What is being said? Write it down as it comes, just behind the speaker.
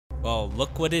Well,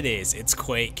 look what it is. It's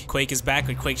Quake. Quake is back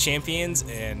with Quake Champions,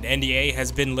 and NDA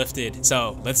has been lifted.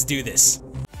 So, let's do this.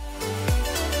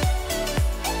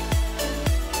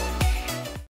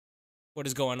 What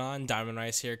is going on? Diamond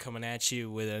Rice here, coming at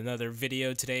you with another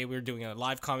video. Today we're doing a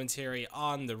live commentary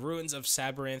on the Ruins of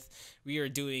Sabarinth. We are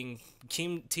doing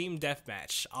team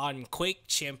deathmatch on Quake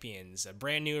Champions, a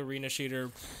brand new arena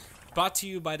shooter brought to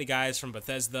you by the guys from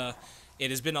Bethesda. It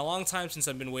has been a long time since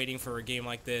I've been waiting for a game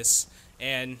like this,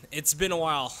 and it's been a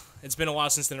while. It's been a while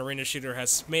since an arena shooter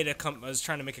has was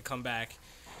trying to make a comeback.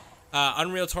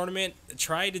 Unreal Tournament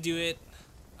tried to do it.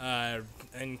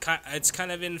 And it's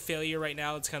kind of in failure right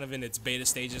now. It's kind of in its beta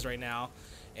stages right now,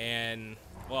 and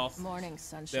well, morning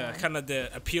sunshine. The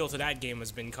appeal to that game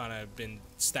has been been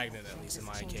stagnant, at least in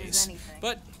my case.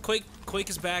 But Quake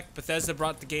is back. Bethesda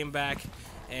brought the game back,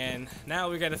 and now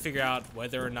we got to figure out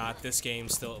whether or not this game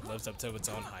still lives up to its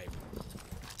own hype.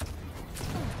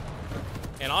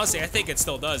 And honestly, I think it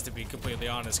still does, to be completely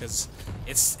honest, because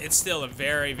it's still a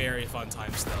very, very fun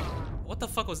time still. What the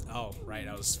fuck was... Oh, right,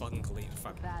 I was fucking Galena.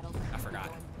 Fuck. I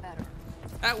forgot.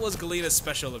 That was Galena's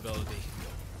special ability.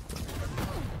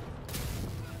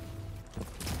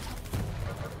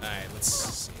 Alright, let's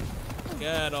see.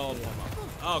 Good old warm-up.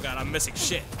 Oh god, I'm missing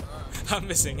shit. I'm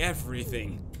missing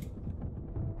everything.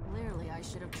 Clearly, I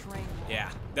should have trained more. Yeah,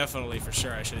 definitely, for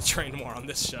sure, I should have trained more on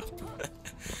this show.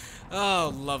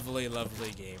 Oh, lovely,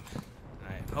 lovely game.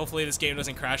 Alright, hopefully this game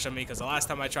doesn't crash on me, because the last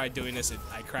time I tried doing this,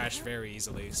 I crashed very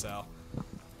easily, so...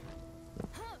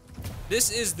 This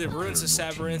is the Ruins of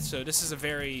Sabarinth, so this is a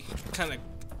very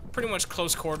pretty much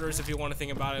close quarters, if you want to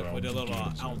think about it, with a little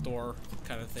outdoor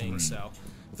kind of thing. So,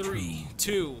 3,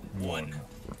 2, 1.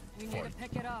 We need to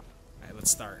pick it up. Alright, let's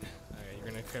start. Okay,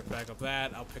 you're gonna pick back up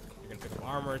that. You're gonna pick up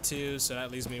armor too, so that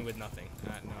leaves me with nothing.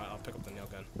 No, I'll pick up the nail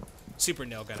gun. Super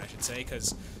nail gun, I should say,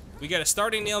 because we got a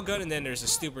starting nail gun, and then there's a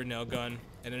super nail gun,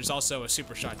 and there's also a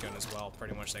super shotgun as well,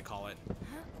 pretty much they call it.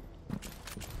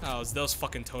 Oh, it's those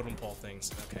fucking totem pole things.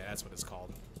 Okay, that's what it's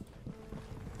called.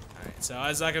 Alright, so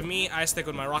as like me, I stick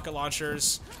with my rocket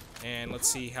launchers, and let's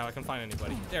see how I can find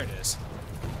anybody. There it is.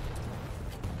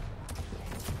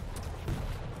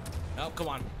 Oh, come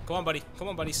on. Come on, buddy. Come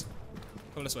on, buddies.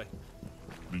 Come this way.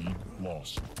 Lead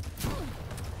lost.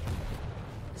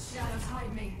 The shadows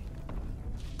hide me.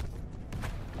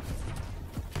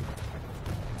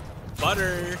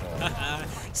 Butter!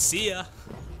 See ya!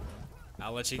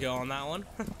 I'll let you go on that one.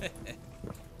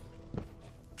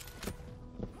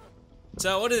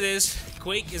 So what it is,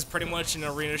 Quake is pretty much an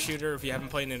arena shooter. If you haven't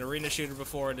played an arena shooter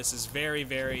before, this is very,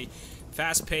 very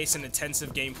fast-paced and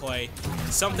intensive gameplay.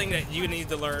 Something that you need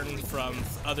to learn from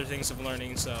other things of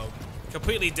learning. So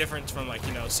completely different from, like,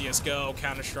 you know, CS:GO,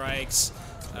 Counter-Strikes.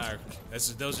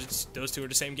 Those two are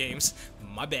the same games.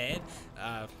 My bad.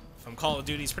 From Call of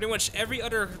Duty, pretty much every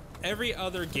other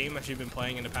game that you've been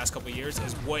playing in the past couple of years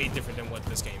is way different than what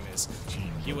this game is.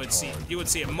 You would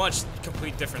see a much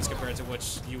complete difference compared to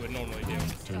what you would normally do.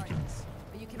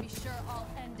 You can be sure I'll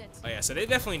end it. Oh yeah, so they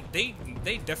definitely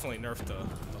nerfed the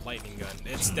lightning gun.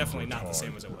 It's definitely not the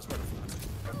same as it was before.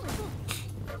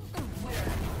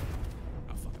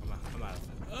 Oh fuck, I'm out of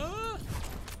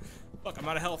fuck, I'm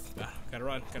out of health. Gotta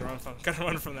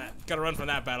run from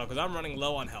that battle, because I'm running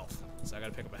low on health. So I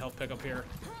gotta pick up a health pickup here.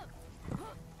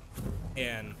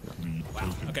 And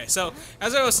wow. Okay, so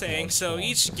as I was saying, so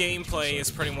each gameplay is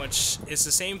pretty much the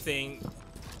same thing.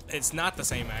 It's not the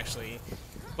same actually.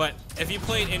 But if you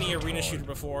played any arena shooter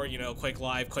before, you know, Quake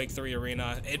Live, Quake 3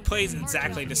 Arena, it plays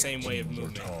exactly the same way of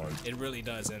movement. It really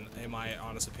does, in my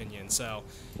honest opinion. So,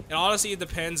 and honestly, it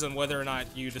depends on whether or not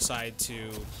you decide to...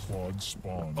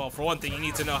 Well, for one thing, you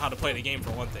need to know how to play the game,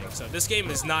 for one thing. So this game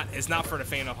is not for the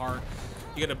faint of heart.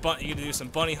 You gotta do some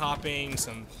bunny hopping,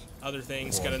 some other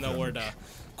things. You gotta know where the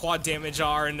quad damage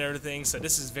are and everything. So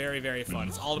this is very, very fun.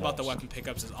 It's all about the weapon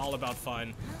pickups. It's all about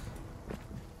fun.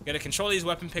 You gotta control these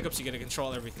weapon pickups. You gotta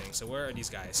control everything. So where are these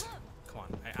guys? Come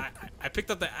on. I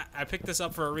picked this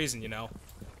up for a reason, you know.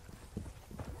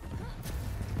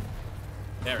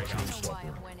 There we go. I know why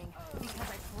I'm winning, because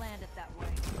I planned it that way.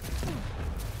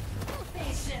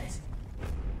 Patient.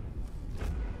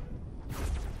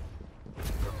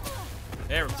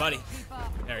 There, buddy.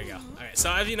 There we go. Alright,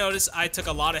 so as you notice, I took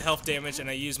a lot of health damage, and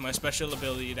I used my special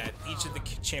ability that each of the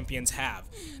champions have.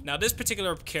 Now, this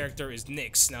particular character is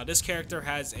Nyx. Now, this character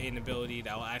has an ability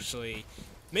that will actually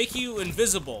make you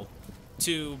invisible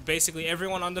to basically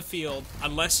everyone on the field,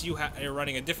 unless you're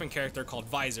running a different character called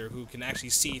Visor, who can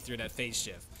actually see through that phase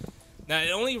shift. Now,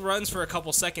 it only runs for a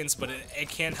couple seconds, but it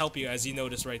can help you, as you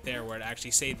notice right there, where it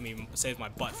actually saved my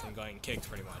butt from getting kicked,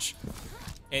 pretty much.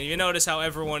 And you notice how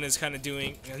everyone is kind of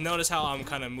doing, notice how I'm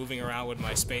kind of moving around with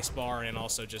my space bar and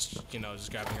also just, you know, just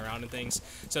grabbing around and things.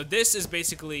 So this is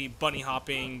basically bunny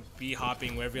hopping, bee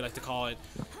hopping, whatever you like to call it.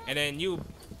 And then you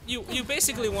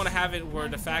basically want to have it where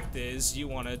the fact is you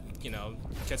want to, you know,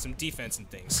 get some defense and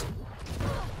things.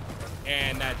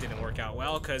 And that didn't work out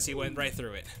well because he went right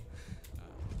through it.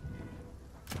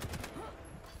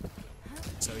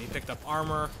 So he picked up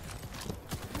armor.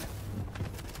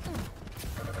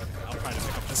 I'll try to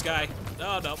pick up this guy.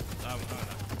 Oh, no. Oh,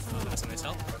 that's a nice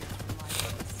help.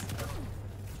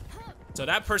 So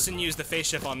that person used the face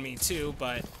shift on me too,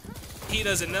 but he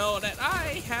doesn't know that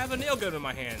I have a nail gun in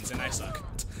my hands and I suck.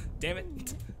 Damn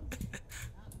it.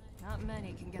 Not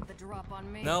many can get the drop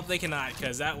on me. Nope, they cannot,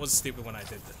 because that was stupid when I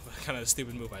did the kind of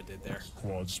stupid move I did there.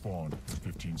 Quad spawn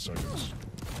in 15 seconds.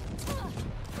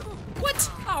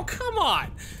 What? Oh, come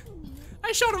on!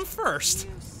 I shot him first.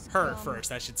 Her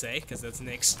first, I should say, because that's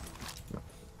Nick's.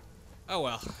 Oh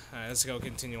well. Alright, let's go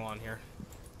continue on here.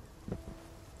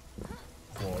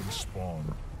 Quad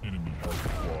spawn. Enemy has the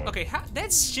quad. Okay,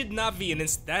 that should not be an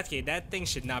that thing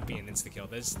should not be an insta kill.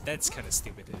 That's kind of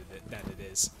stupid that it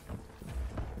is.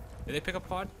 Did they pick up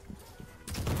quad?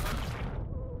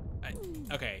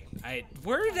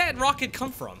 Where did that rocket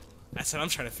come from? That's what I'm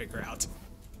trying to figure out.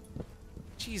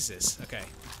 Jesus. Okay.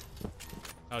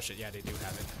 Oh shit. Yeah, they do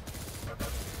have it.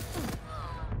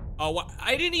 Oh, what?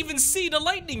 I didn't even see the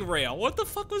lightning rail. What the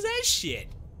fuck was that shit?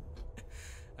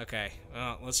 Okay,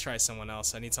 well, let's try someone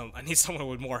else. I need someone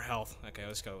with more health. Okay,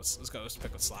 let's go. Let's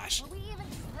pick with Slash. Are we even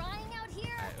trying out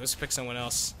here? Alright, let's pick someone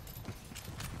else.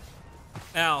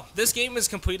 Now, this game is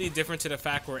completely different to the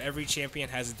fact where every champion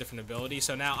has a different ability.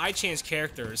 So now I changed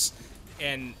characters,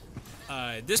 and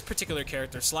this particular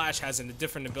character, Slash, has a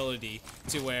different ability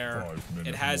to where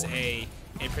it has a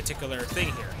particular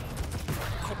thing here.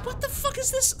 Oh, what the fuck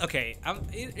is this? Okay,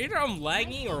 either I'm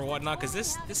lagging or whatnot, because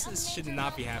this should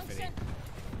not be happening.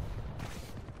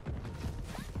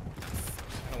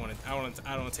 I want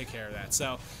to take care of that.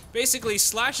 So basically,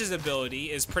 Slash's ability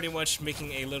is pretty much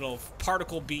making a little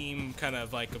particle beam, kind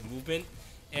of like a movement,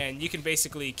 and you can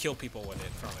basically kill people with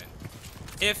it from it.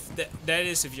 If that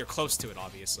is if you're close to it,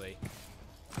 obviously.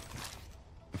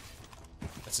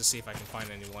 Let's just see if I can find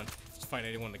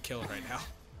anyone to kill right now.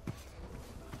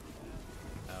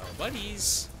 Oh,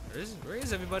 buddies, where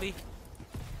is everybody?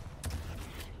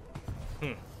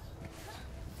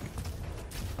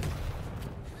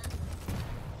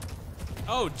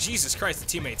 Oh, Jesus Christ, the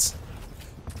teammates.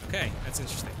 Okay, that's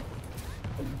interesting.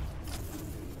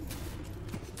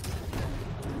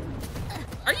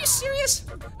 Are you serious?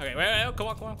 Okay, wait, come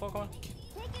on.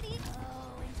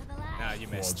 Nah, you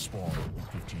missed. Quad spawn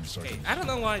in 15 seconds. Hey, I don't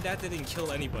know why that didn't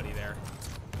kill anybody there.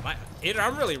 Either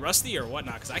I'm really rusty or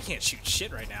whatnot, because I can't shoot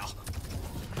shit right now.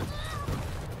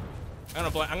 I'm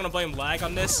gonna blame lag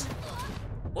on this.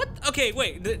 What? Okay,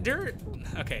 wait.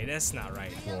 Okay, that's not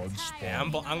right. Yeah,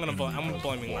 I'm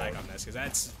blaming lag on this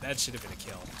because that should have been a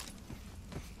kill.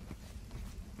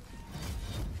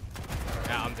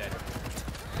 Yeah, I'm dead.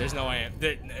 There's no way.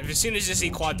 As soon as you see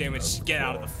quad damage, get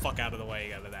out of the fuck out of the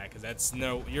way out of that, because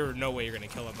you're no way you're gonna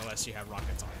kill him unless you have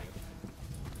rockets on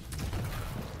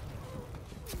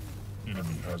you.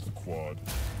 Enemy has the quad.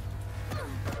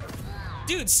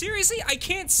 Dude, seriously? I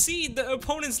can't see the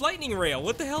opponent's lightning rail.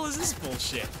 What the hell is this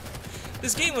bullshit?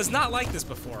 This game was not like this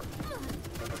before.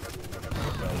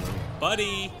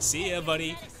 Buddy, see ya,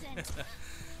 buddy.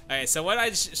 Alright, so what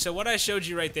I showed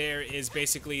you right there is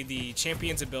basically the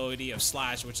champion's ability of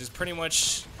Slash, which is pretty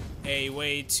much a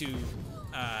way to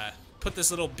put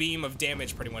this little beam of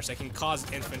damage pretty much that can cause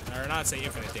infinite, or not say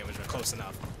infinite damage, but close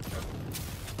enough.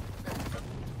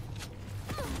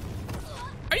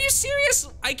 Are you serious?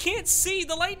 I can't see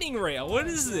the lightning rail. What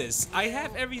is this? I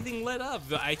have everything lit up,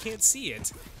 but I can't see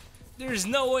it. There's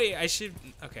no way I should...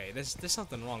 Okay, there's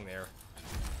something wrong there.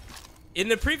 In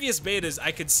the previous betas,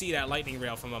 I could see that lightning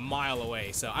rail from a mile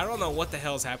away, so I don't know what the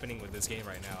hell is happening with this game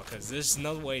right now, because there's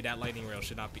no way that lightning rail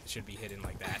should be hidden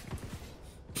like that.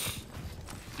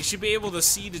 You should be able to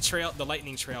see the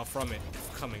lightning trail from it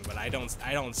coming, but I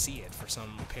don't see it for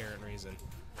some apparent reason.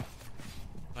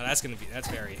 Well, that's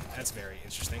very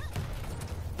interesting.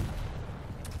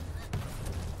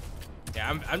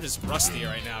 Yeah, I'm just rusty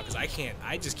right now because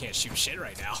I just can't shoot shit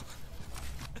right now.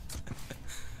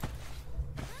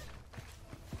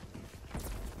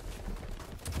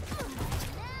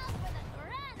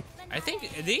 I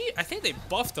think they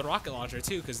buffed the rocket launcher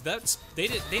too, because they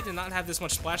did not have this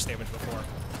much splash damage before.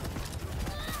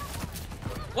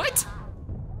 What?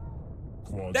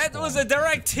 That was a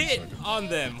direct hit on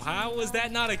them. How was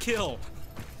that not a kill?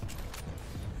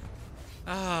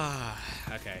 Ah,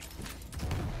 okay.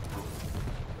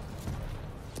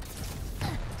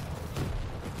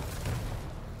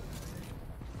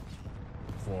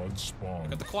 Quad spawn.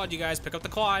 Pick up the quad, you guys. Pick up the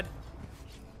quad.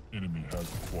 Enemy has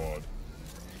the quad.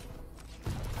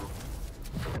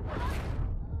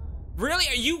 Really?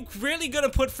 Are you really gonna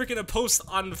put freaking a post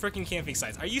on the freaking camping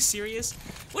sites? Are you serious?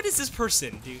 What is this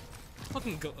person, dude?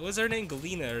 Fucking, what's her name?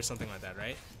 Galena or something like that,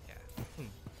 right? Yeah. Fucking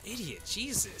idiot.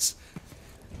 Jesus.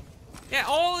 Yeah,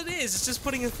 all it is just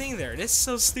putting a thing there. That's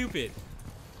so stupid.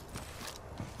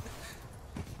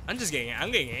 I'm getting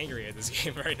angry at this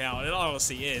game right now. It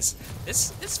honestly is.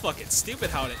 It's fucking stupid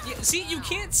how it. Yeah, see, you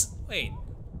can't. Wait.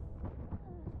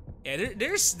 Yeah,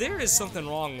 there is something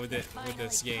wrong with it with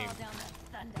this game.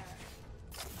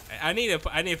 I need to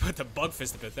put the bug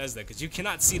fist to Bethesda because you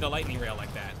cannot see the lightning rail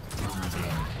like that.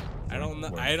 I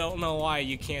don't know why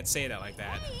you can't say that like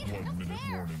that. 1 minute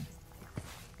warning.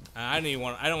 I don't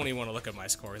even want to look at my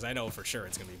scores. I know for sure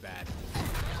it's gonna be bad.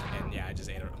 And yeah, I just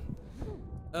ate it.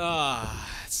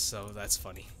 That's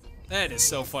funny. That is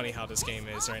so funny how this game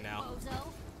is right now.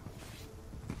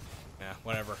 Yeah,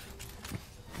 whatever.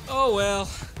 Oh well.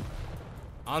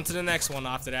 On to the next one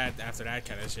after that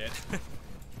kind of shit.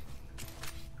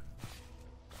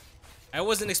 I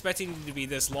wasn't expecting it to be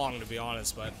this long, to be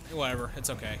honest, but whatever, it's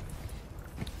okay.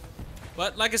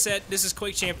 But like I said, this is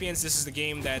Quake Champions. This is the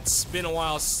game that's been a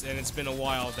while, and it's been a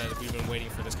while that we've been waiting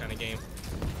for this kind of game.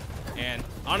 And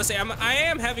honestly, I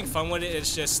am having fun with it.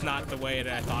 It's just not the way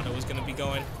that I thought it was gonna be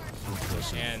going.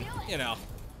 And you know,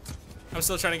 I'm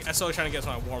still trying to get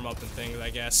my warm up and things, I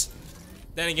guess.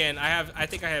 Then again, I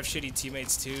think I have shitty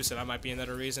teammates too, so that might be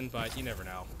another reason. But you never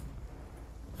know.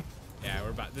 Yeah,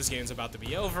 this game's about to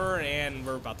be over, and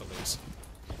we're about to lose.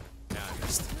 Yeah, I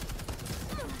missed.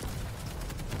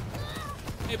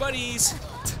 Hey, buddies!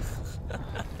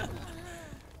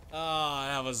 Oh,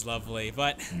 that was lovely,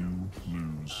 but You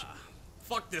lose.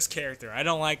 fuck this character. I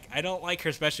don't like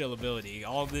her special ability.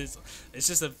 All this, it's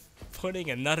just putting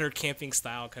another camping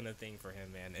style kind of thing for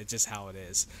him, man. It's just how it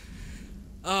is.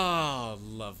 Oh,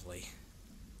 lovely.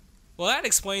 Well, that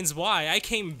explains why I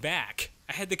came back.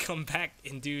 I had to come back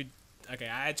and do. Okay,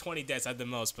 I had 20 deaths at the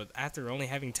most, but after only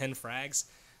having 10 frags,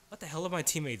 what the hell are my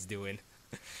teammates doing?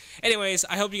 Anyways,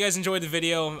 I hope you guys enjoyed the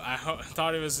video. I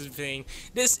thought it was a thing.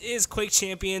 This is Quake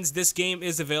Champions. This game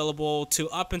is available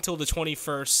up until the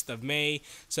 21st of May.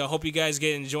 So I hope you guys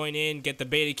join in, get the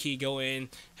beta key, go in,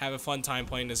 have a fun time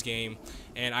playing this game.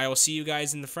 And I will see you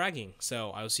guys in the fragging. So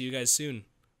I will see you guys soon.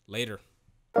 Later.